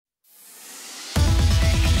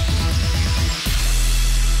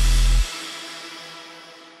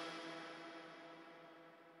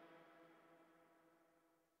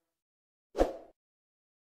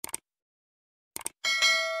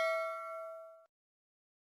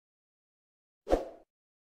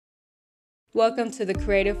Welcome to the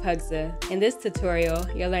Creative Hagja. In this tutorial,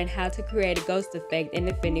 you'll learn how to create a ghost effect in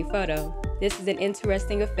Affinity Photo. This is an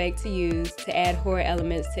interesting effect to use to add horror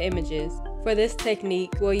elements to images. For this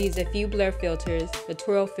technique, we'll use a few blur filters, the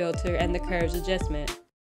twirl filter, and the curves adjustment.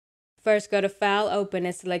 First, go to File, Open,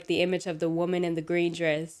 and select the image of the woman in the green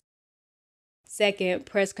dress. Second,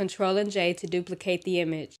 press Ctrl and J to duplicate the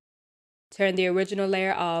image. Turn the original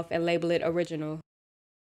layer off and label it Original.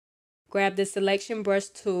 Grab the Selection Brush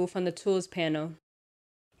tool from the Tools panel.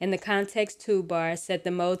 In the Context toolbar, set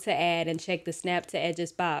the Mode to Add and check the Snap to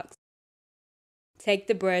Edges box. Take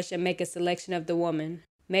the brush and make a selection of the woman.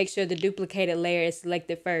 Make sure the duplicated layer is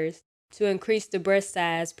selected first. To increase the brush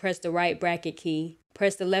size, press the right bracket key.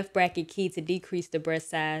 Press the left bracket key to decrease the brush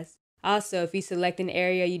size. Also, if you select an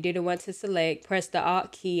area you didn't want to select, press the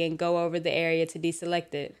Alt key and go over the area to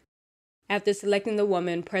deselect it. After selecting the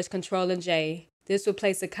woman, press Ctrl and J. This will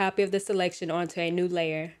place a copy of the selection onto a new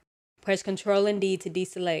layer. Press Ctrl and D to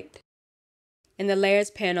deselect. In the Layers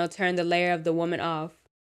panel, turn the layer of the woman off.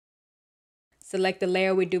 Select the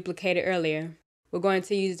layer we duplicated earlier. We're going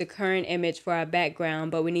to use the current image for our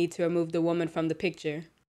background, but we need to remove the woman from the picture.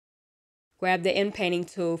 Grab the Inpainting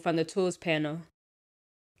tool from the Tools panel.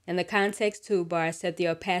 In the Context toolbar, set the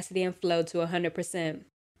opacity and flow to 100%.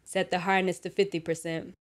 Set the hardness to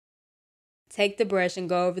 50%. Take the brush and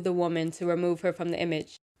go over the woman to remove her from the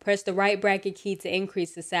image. Press the right bracket key to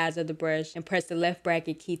increase the size of the brush and press the left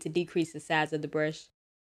bracket key to decrease the size of the brush.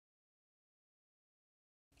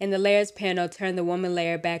 In the Layers panel, turn the woman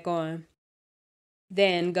layer back on.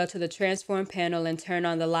 Then, go to the Transform panel and turn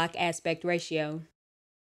on the Lock Aspect Ratio.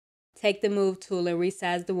 Take the Move tool and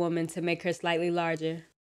resize the woman to make her slightly larger.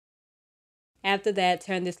 After that,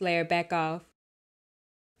 turn this layer back off.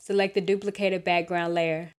 Select the duplicated background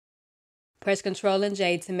layer. Press Ctrl and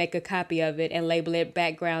J to make a copy of it and label it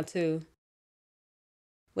Background 2.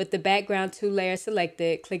 With the Background 2 layer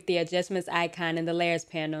selected, click the Adjustments icon in the Layers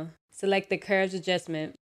panel. Select the Curves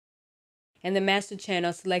adjustment. In the Master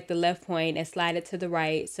channel, select the left point and slide it to the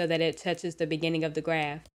right so that it touches the beginning of the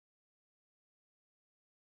graph.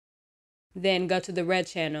 Then go to the Red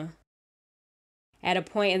channel. Add a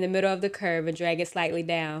point in the middle of the curve and drag it slightly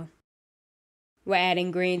down. We're adding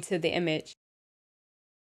green to the image.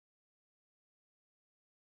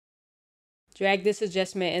 Drag this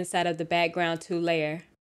adjustment inside of the Background 2 layer.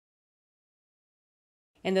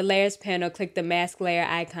 In the Layers panel, click the Mask Layer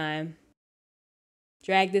icon.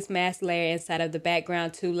 Drag this mask layer inside of the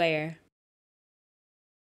Background 2 layer.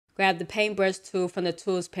 Grab the Paintbrush tool from the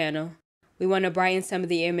Tools panel. We want to brighten some of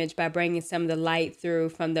the image by bringing some of the light through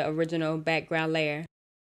from the original background layer.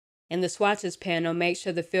 In the Swatches panel, make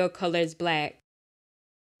sure the fill color is black.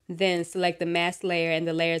 Then select the Mask layer in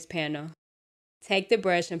the Layers panel. Take the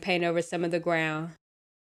brush and paint over some of the ground.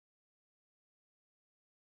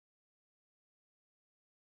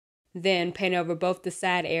 Then paint over both the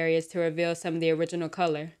side areas to reveal some of the original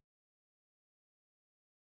color.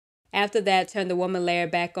 After that, turn the woman layer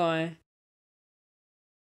back on.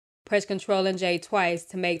 Press Ctrl and J twice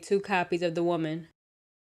to make 2 copies of the woman.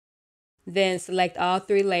 Then select all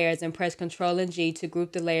 3 layers and press Ctrl and G to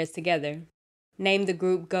group the layers together. Name the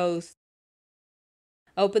group Ghost.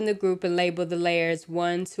 Open the group and label the layers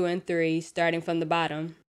 1, 2, and 3 starting from the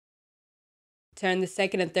bottom. Turn the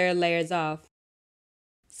second and third layers off.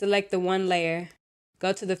 Select the one layer.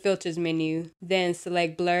 Go to the Filters menu, then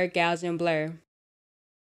select Blur, Gaussian Blur.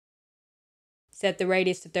 Set the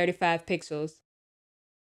radius to 35 pixels.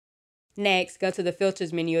 Next, go to the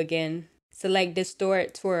Filters menu again. Select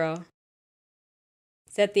Distort, Twirl.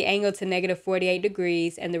 Set the angle to -48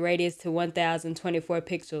 degrees and the radius to 1024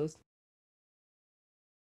 pixels.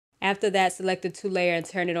 After that, select the 2 layer and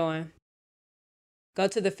turn it on. Go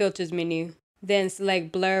to the Filters menu, then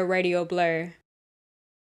select Blur, Radial Blur.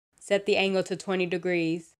 Set the angle to 20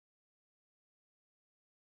 degrees.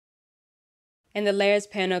 In the Layers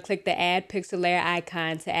panel, click the Add Pixel Layer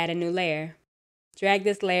icon to add a new layer. Drag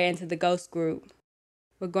this layer into the Ghost group.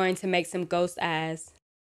 We're going to make some ghost eyes.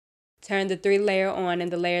 Turn the 3 layer on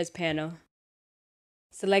in the Layers panel.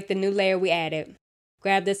 Select the new layer we added.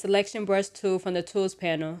 Grab the Selection Brush tool from the Tools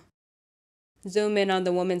panel. Zoom in on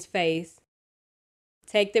the woman's face.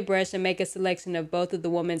 Take the brush and make a selection of both of the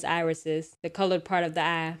woman's irises, the colored part of the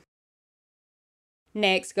eye.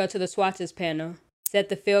 Next, go to the Swatches panel. Set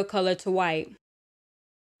the fill color to white.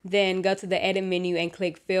 Then go to the Edit menu and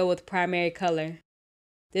click Fill with Primary Color.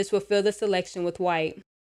 This will fill the selection with white.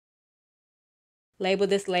 Label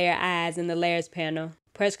this layer Eyes in the Layers panel.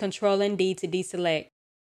 Press Ctrl and D to deselect.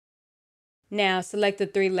 Now select the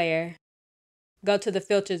 3 layer. Go to the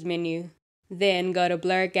Filters menu. Then go to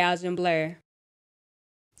Blur, Gaussian Blur.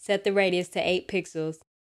 Set the radius to 8 pixels.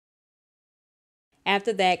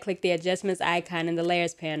 After that, click the Adjustments icon in the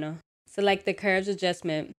Layers panel. Select the Curves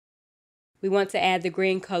adjustment. We want to add the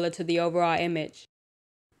green color to the overall image.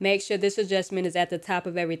 Make sure this adjustment is at the top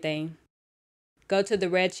of everything. Go to the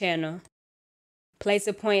red channel. Place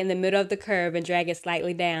a point in the middle of the curve and drag it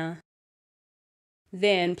slightly down.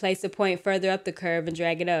 Then, place a point further up the curve and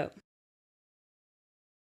drag it up.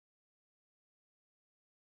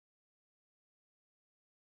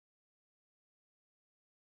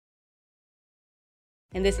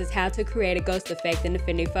 And this is how to create a ghost effect in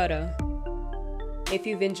Affinity Photo. If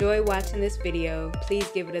you've enjoyed watching this video, please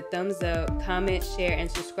give it a thumbs up, comment, share,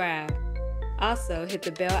 and subscribe. Also, hit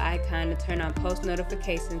the bell icon to turn on post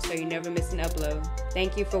notifications so you never miss an upload.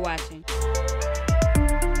 Thank you for watching.